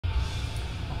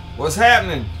What's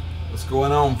happening? What's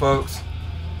going on, folks?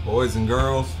 Boys and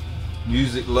girls,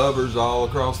 music lovers all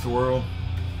across the world.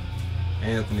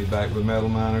 Anthony back with Metal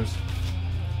Miners.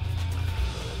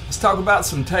 Let's talk about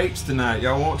some tapes tonight.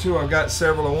 Y'all want to? I've got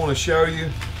several I want to show you.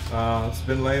 It's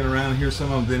been laying around here.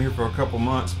 Some of them been here for a couple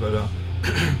months, but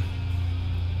I've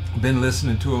been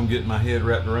listening to them, getting my head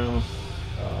wrapped around them.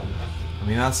 I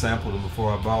mean, I sampled them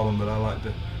before I bought them, but I like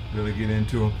to really get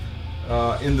into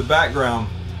them. In the background,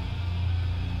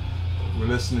 we're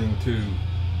listening to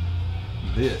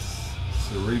this,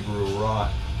 Cerebral Rot.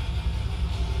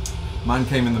 Mine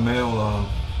came in the mail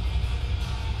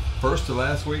first to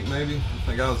last week, maybe. I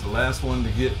think I was the last one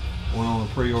to get one on a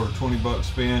pre-order, 20 buck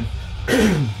spin.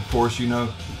 Of course, you know,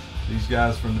 these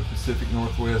guys from the Pacific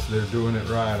Northwest, they're doing it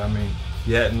right. I mean, if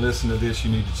you hadn't listened to this,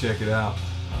 you need to check it out.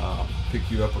 Pick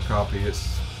you up a copy.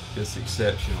 It's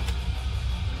exceptional.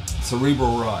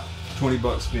 Cerebral Rot, 20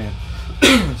 buck spin.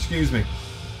 Excuse me.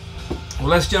 Well,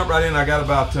 let's jump right in. I got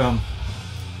about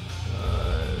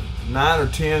 9 or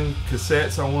 10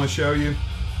 cassettes I want to show you.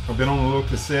 I've been on a little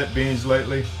cassette binge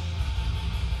lately.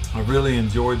 I've really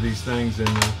enjoyed these things, and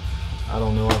I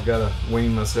don't know, I've got to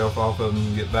wean myself off of them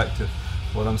and get back to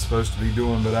what I'm supposed to be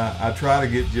doing. But I try to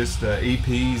get just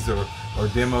EPs or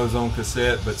demos on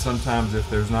cassette, but sometimes if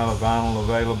there's not a vinyl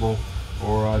available,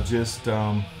 or I just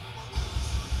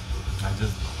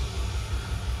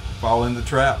fall in the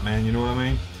trap, man, you know what I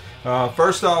mean?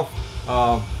 First off,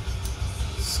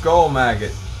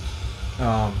 Skulmagot.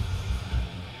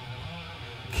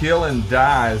 Kill and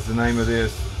Die is the name of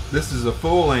this. This is a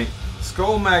full length.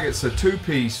 Skulmagot's a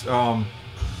two-piece from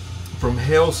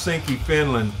Helsinki,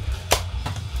 Finland.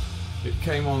 It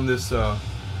came on this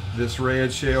this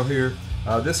red shell here.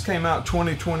 This came out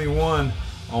 2021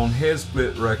 on Head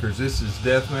Split Records. This is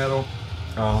death metal.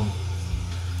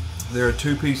 They're a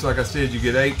two-piece, like I said. You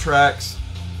get 8 tracks.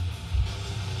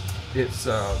 It's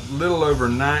a little over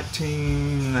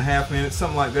 19.5 minutes,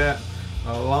 something like that,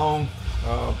 long.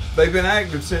 They've been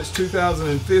active since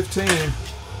 2015,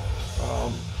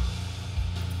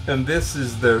 and this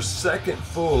is their second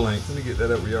full length. Let me get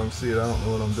that up where y'all can see it. I don't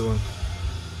know what I'm doing.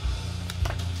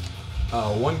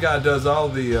 One guy does all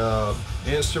the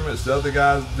instruments. The other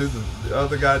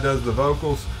guy does the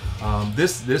vocals.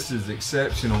 This is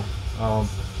exceptional.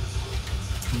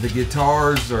 The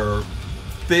guitars are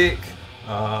thick.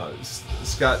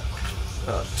 It's got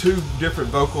 2 different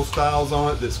vocal styles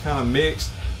on it that's kind of mixed,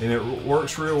 and it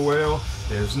works real well.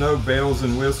 There's no bells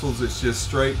and whistles. It's just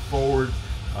straightforward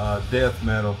death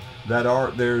metal. That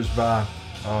art there is by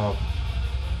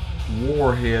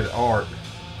Warhead Art.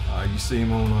 You see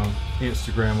him on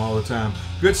Instagram all the time.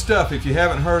 Good stuff. If you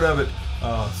haven't heard of it,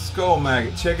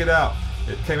 Skulmagot, check it out.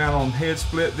 It came out on Head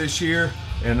Split this year,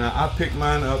 and I picked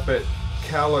mine up at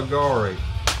Gory.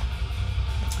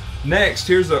 Next,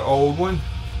 here's an old one.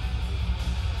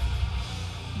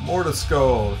 Morta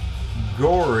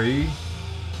Gory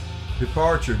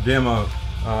Departure demo.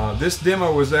 This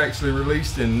demo was actually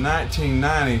released in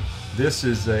 1990. This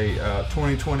is a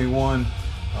 2021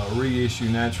 reissue,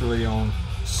 naturally, on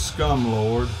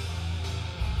Scumlord.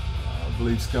 I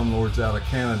believe Scumlord's out of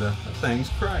Canada. That thing's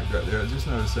cracked right there. I just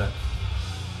noticed that.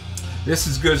 This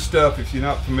is good stuff. If you're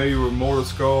not familiar with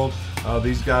Morta,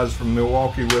 these guys from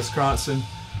Milwaukee, Wisconsin.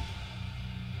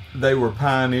 They were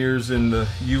pioneers in the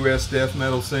U.S. death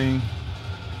metal scene.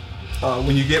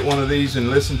 When you get one of these and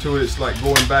listen to it, it's like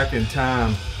going back in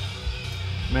time.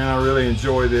 Man, I really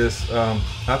enjoy this.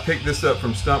 I picked this up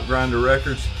from Stump Grinder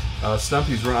Records.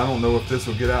 Stumpy's run. I don't know if this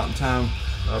will get out in time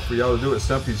for y'all to do it.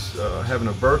 Stumpy's having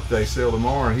a birthday sale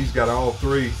tomorrow, and he's got all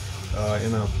 3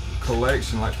 in a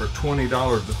collection, like for $20,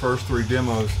 the first 3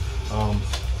 demos.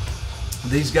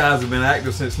 These guys have been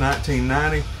active since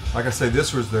 1990. Like I say,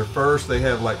 this was their first. They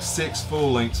have like 6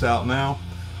 full lengths out now.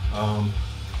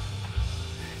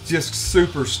 Just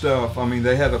super stuff. I mean,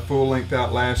 they had a full length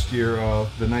out last year.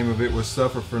 The name of it was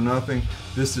Suffer for Nothing.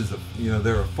 This is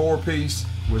they're a 4-piece.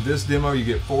 With this demo, you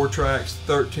get 4 tracks,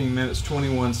 13 minutes,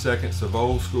 21 seconds of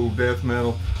old school death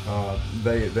metal.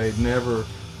 They never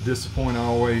disappoint.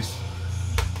 Always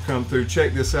come through.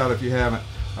 Check this out if you haven't.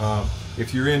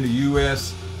 If you're into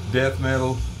U.S. death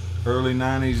metal, early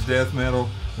 90s death metal,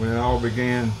 when it all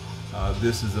began,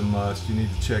 this is a must. You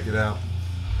need to check it out.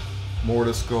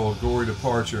 Morta Gory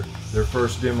Departure, their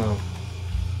first demo.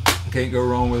 Can't go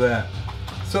wrong with that.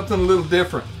 Something a little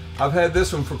different. I've had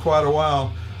this one for quite a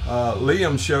while.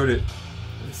 Liam showed it,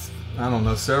 I don't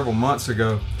know, several months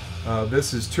ago.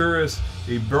 This is Turris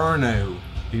Eburnea.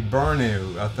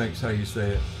 Eburnea, I think is how you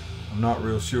say it. I'm not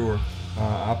real sure.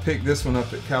 I picked this one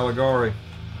up at Gory.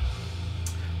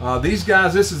 These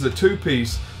guys, this is a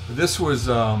 2-piece. This was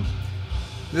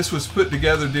This was put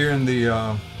together during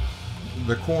the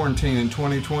quarantine in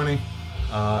 2020.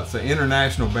 It's an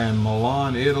international band,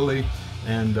 Milan, Italy,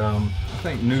 and I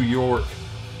think New York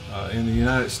in the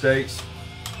United States.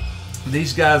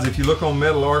 These guys, if you look on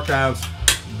Metal Archives,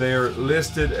 they're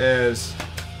listed as,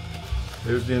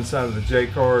 there's the inside of the J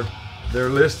card, they're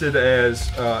listed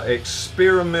as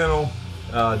experimental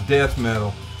death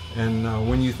metal. And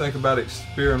when you think about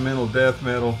experimental death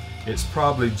metal, it's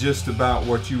probably just about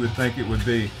what you would think it would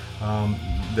be.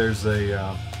 There's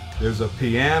a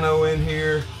piano in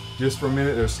here. Just for a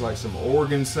minute, there's like some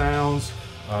organ sounds.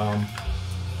 Come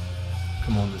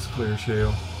on, this clear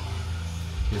shell.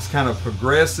 It's kind of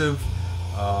progressive,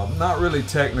 not really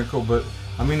technical, but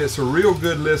I mean, it's a real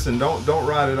good listen. Don't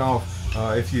write it off.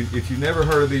 If you've never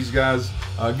heard of these guys,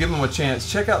 give them a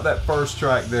chance. Check out that first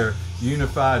track there,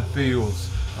 Unified Fields.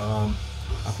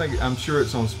 I'm sure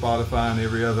it's on Spotify and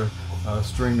every other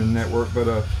streaming network,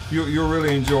 but you'll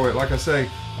really enjoy it. Like I say,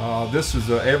 this is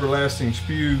Everlasting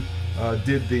Spew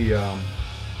did the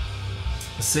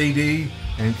CD,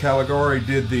 and Caligari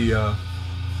did the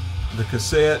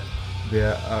cassette.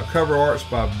 The cover art's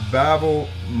by Babel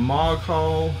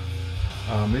Moghal.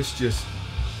 It's just,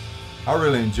 I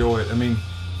really enjoy it. I mean,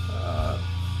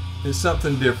 it's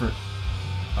something different.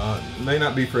 It may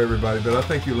not be for everybody, but I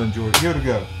think you'll enjoy it. Here to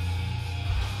go.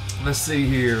 Let's see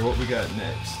here what we got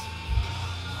next.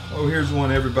 Oh, here's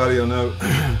one everybody will know.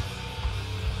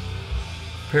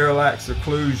 Perilaxe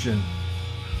Occlusion,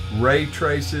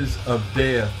 Raytraces of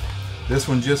Death. This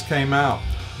one just came out.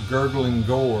 Gurgling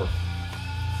Gore.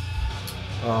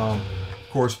 Of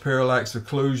course, Perilaxe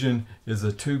Occlusion is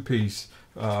a two-piece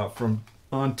from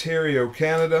Ontario,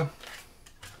 Canada.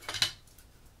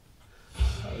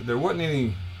 There wasn't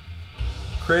any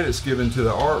credits given to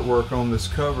the artwork on this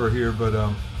cover here, but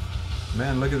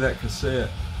man, look at that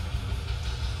cassette.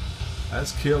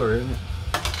 That's killer, isn't it?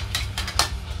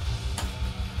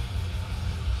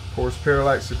 Of course,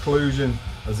 Perilaxe Occlusion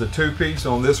is a two-piece.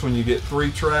 On this one you get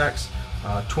 3 tracks,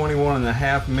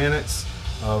 21.5 minutes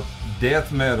of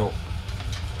death metal.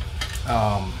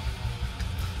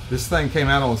 This thing came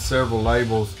out on several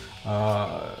labels.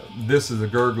 This is a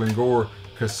Gurgling Gore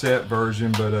cassette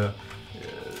version, but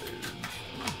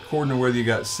according to whether you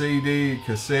got CD,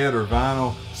 cassette, or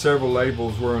vinyl, several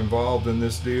labels were involved in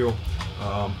this deal.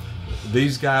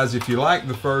 These guys, if you like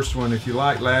the first one, if you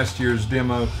like last year's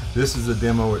demo, this is a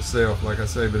demo itself, like I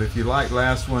say, but if you like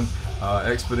last one,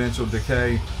 Exponential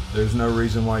Decay, there's no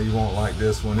reason why you won't like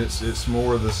this one. It's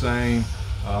more of the same.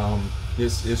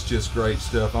 It's just great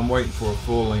stuff. I'm waiting for a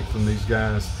full length from these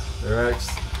guys. They're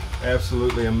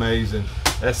absolutely amazing.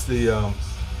 That's the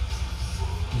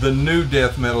new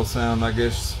death metal sound, I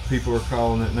guess people are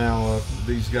calling it now.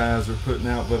 These guys are putting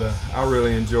out, but I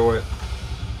really enjoy it.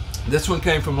 This one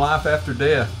came from Life After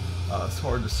Death. It's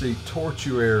hard to see.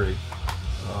 Tortuary.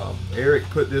 Eric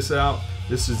put this out.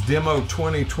 This is Demo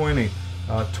 2020.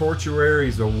 Tortuary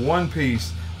is a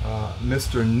one-piece.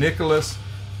 Mr. Nicholas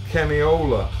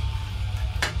Camiola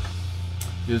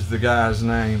is the guy's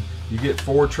name. You get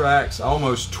 4 tracks,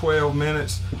 almost 12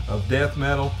 minutes of death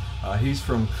metal. He's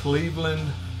from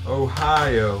Cleveland,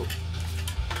 Ohio.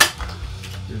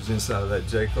 Here's the inside of that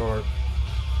J card.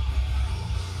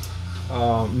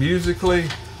 Musically,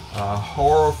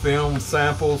 horror film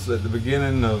samples at the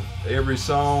beginning of every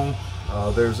song.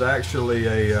 There's actually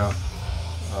a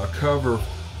cover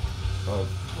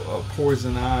of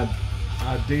Poison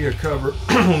Idea cover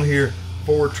on here.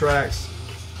 4 tracks.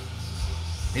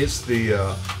 It's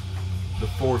the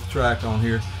 4th track on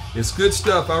here. It's good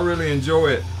stuff. I really enjoy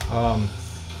it.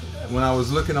 When I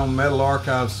was looking on Metal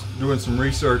Archives doing some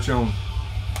research on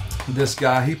this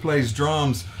guy, he plays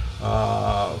drums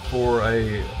for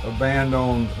a band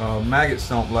on Maggot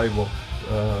Stomp label,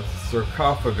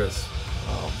 Sarcophagus.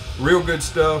 Real good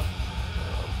stuff.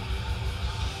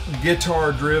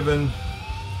 Guitar driven.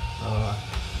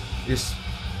 It's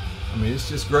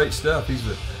just great stuff. He's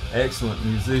an excellent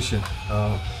musician.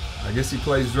 I guess he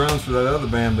plays drums for that other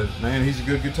band, but man, he's a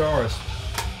good guitarist.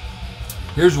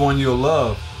 Here's one you'll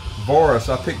love. Vorus.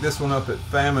 I picked this one up at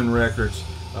Famine Records.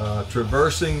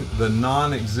 Traversing the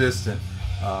Non-Existent.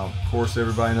 Of course,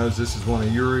 everybody knows this is one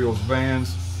of Uriel's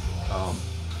bands.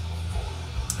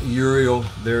 Uriel,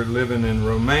 they're living in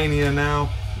Romania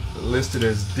now, listed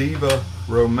as Diva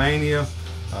Romania.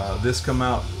 This come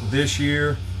out this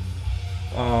year.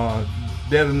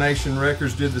 Detonation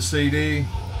Records did the CD.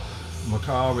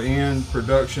 Macabre End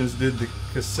Productions did the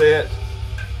cassette.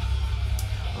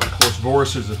 Of course,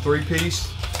 Vorus is a 3-piece.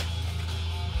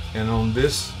 And on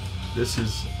this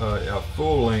is a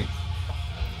full length.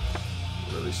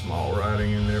 Really small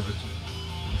writing in there, but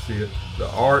you can see it. The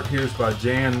art here is by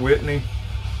Jan Whitney.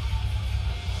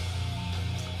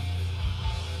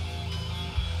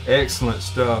 excellent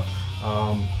stuff.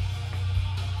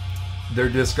 Their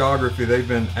discography, they've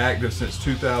been active since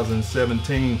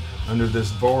 2017 under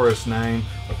this Vorus name.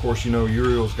 Of course, you know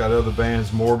Uriel's got other bands,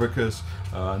 Morbicus,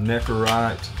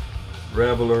 Nephorite,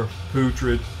 Reveler,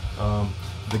 Putrid.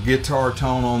 The guitar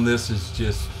tone on this is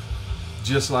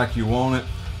just like you want it.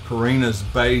 Karina's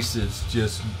bass is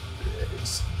just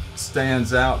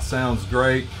stands out, sounds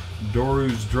great.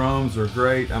 Doru's drums are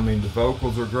great. I mean, the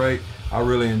vocals are great. I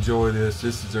really enjoy this.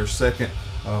 This is their second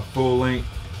full length,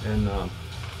 and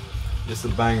it's a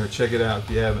banger. Check it out if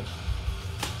you haven't.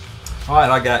 All right,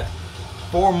 I got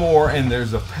 4 more, and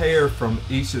there's a pair from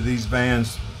each of these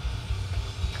bands.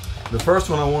 The first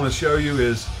one I want to show you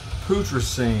is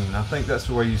Putrescine. I think that's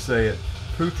the way you say it.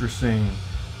 Putrescine.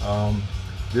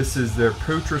 This is their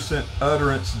Putrescent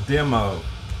Utterance demo.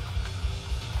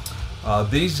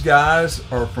 These guys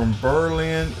are from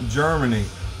Berlin, Germany.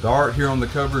 The art here on the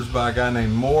cover is by a guy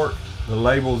named Morta. The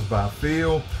label's by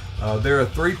Phil. They're a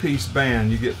 3-piece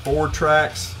band. You get 4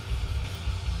 tracks,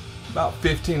 about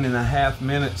 15.5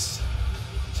 minutes.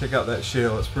 Check out that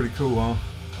shell. It's pretty cool, huh?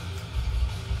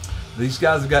 These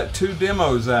guys have got 2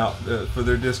 demos out for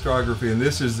their discography, and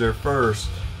this is their first.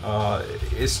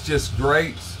 It's just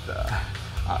great.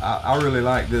 I really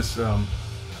like this.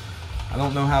 I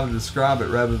don't know how to describe it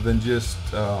rather than just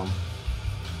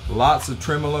lots of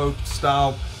tremolo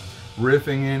style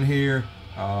riffing in here,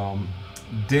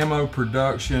 demo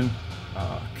production,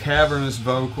 cavernous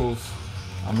vocals.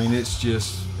 I mean, it's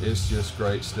just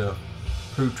great stuff.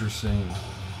 Putrescine.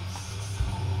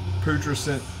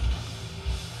 Putrescent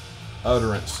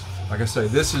Utterance. Like I say,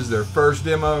 this is their first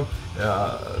demo.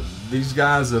 These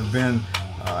guys have been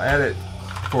at it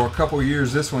for a couple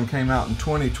years. This one came out in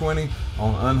 2020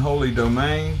 on Unholy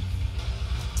Domain.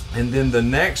 And then the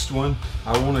next one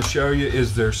I want to show you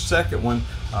is their second one.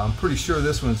 I'm pretty sure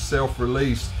this one's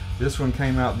self-released. This one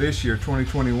came out this year,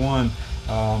 2021.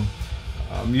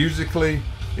 Musically,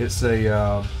 it's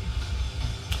a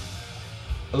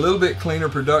little bit cleaner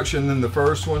production than the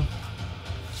first one,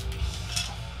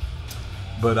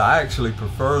 but I actually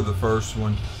prefer the first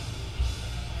one.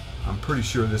 I'm pretty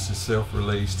sure this is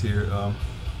self-released here.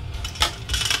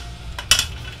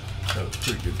 Got a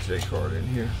pretty good J card in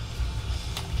here.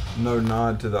 No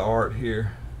nod to the art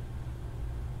here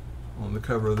on the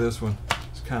cover of this one.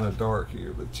 It's kind of dark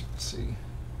here, but you can see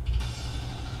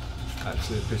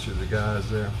actually a picture of the guys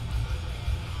there.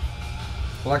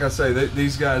 Like I say,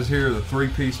 these guys here are the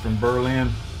 3-piece from Berlin.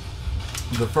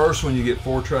 The first one you get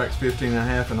 4 tracks,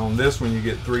 15.5, and on this one you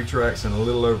get 3 tracks in a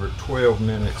little over 12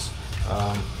 minutes.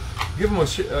 Give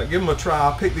them a try.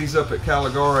 I picked these up at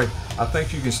Caligari. I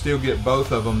think you can still get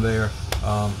both of them there.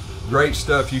 Great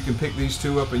stuff. You can pick these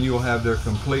 2 up and you'll have their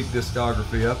complete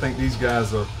discography. I think these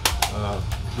guys will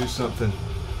do something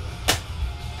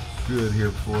good here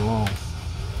before long.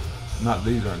 Not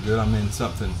these aren't good. I mean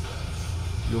something.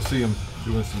 You'll see them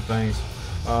doing some things.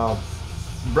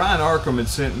 Brian Arkham had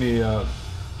sent me a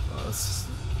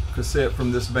cassette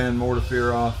from this band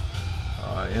Mortiferoth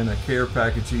in a care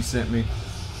package he sent me,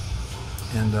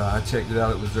 and I checked it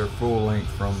out. It was their full length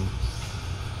from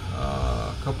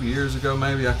a couple years ago,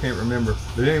 maybe, I can't remember.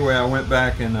 But anyway, I went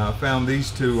back and found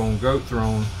these 2 on Goat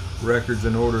Throne Records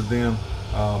and ordered them.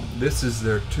 This is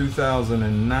their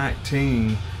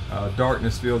 2019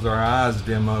 Darkness Fills Our Eyes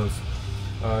demos.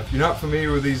 If you're not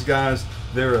familiar with these guys,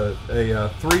 they're a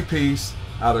 3-piece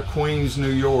out of Queens, New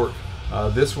York.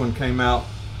 This one came out,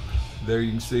 there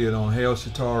you can see it on Hail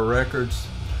Shatar Records.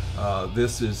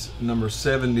 This is number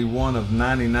 71 of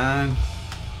 99.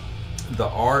 The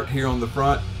art here on the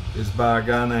front is by a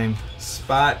guy named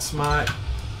Spite Smite.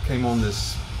 Came on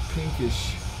this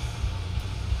pinkish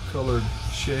colored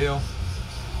shell.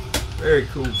 Very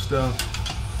cool stuff.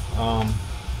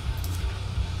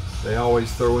 They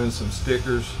always throw in some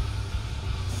stickers.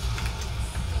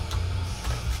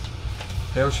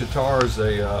 Hail Shatar is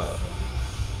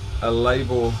a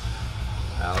label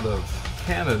out of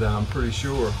Canada, I'm pretty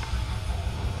sure.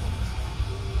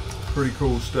 Pretty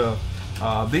cool stuff.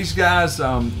 These guys,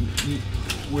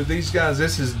 with these guys,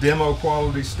 this is demo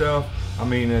quality stuff. I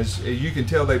mean, as you can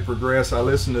tell, they progress. I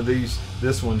listened to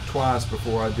this one twice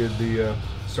before I did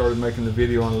started making the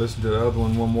video, and listened to the other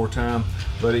one more time.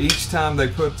 But each time they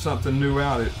put something new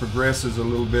out, it progresses a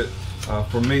little bit.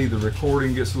 For me, the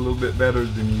recording gets a little bit better,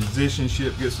 the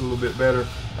musicianship gets a little bit better.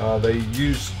 They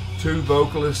use 2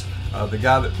 vocalists. The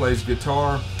guy that plays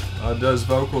guitar does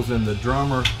vocals, and the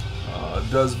drummer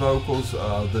does vocals.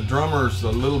 The drummer's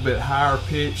a little bit higher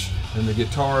pitch, and the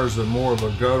guitars are more of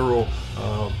a guttural,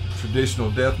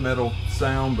 traditional death metal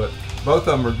sound, but both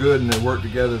of them are good, and they work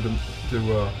together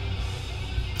to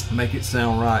make it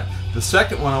sound right. The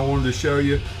second one I wanted to show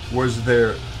you was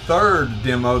their third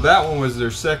demo. That one was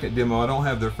their second demo. I don't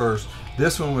have their first.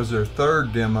 This one was their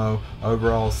third demo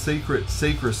overall,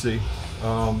 Secrecy.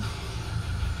 And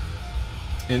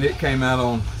it came out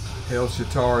on El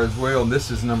Shatar as well. And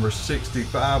this is number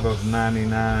 65 of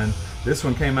 99. This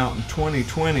one came out in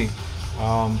 2020.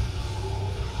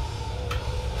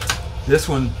 This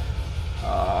one,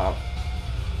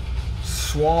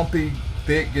 swampy,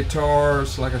 thick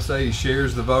guitars. Like I say, he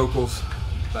shares the vocals.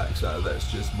 Backside of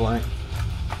that's just blank.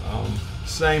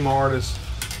 Same artist.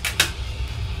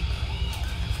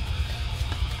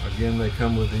 Again, they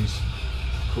come with these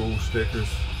cool stickers.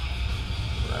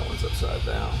 That one's upside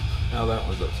down. Now that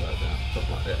one's upside down.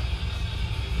 Something like that.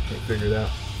 Can't figure it out.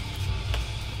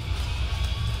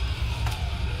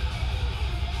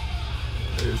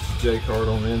 There's the J card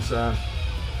on the inside.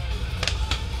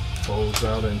 Folds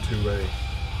out into a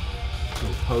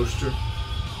little poster.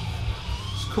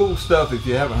 It's cool stuff if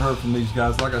you haven't heard from these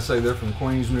guys. Like I say, they're from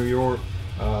Queens, New York.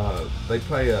 They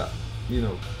play a, you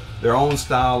know, their own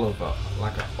style of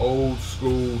like an old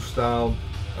school style,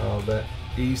 that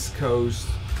East Coast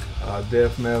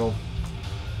death metal.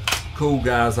 Cool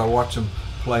guys. I watch them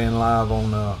playing live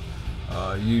on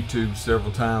YouTube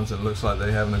several times, and it looks like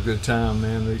they're having a good time,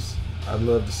 man. I'd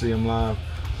love to see them live.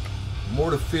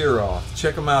 Mortiferoth,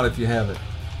 check them out if you haven't.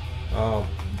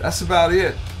 That's about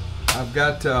it. I've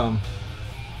got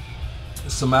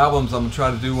some albums. I'm gonna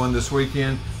try to do one this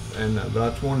weekend, and but I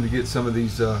just wanted to get some of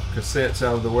these cassettes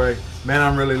out of the way. Man,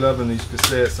 I'm really loving these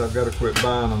cassettes. I've got to quit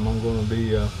buying them.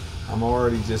 I'm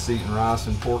already just eating rice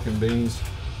and pork and beans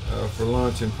for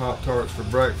lunch and Pop-Tarts for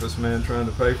breakfast, man, trying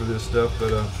to pay for this stuff.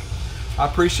 But I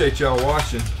appreciate y'all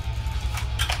watching.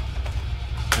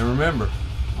 And remember,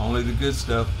 only the good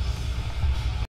stuff.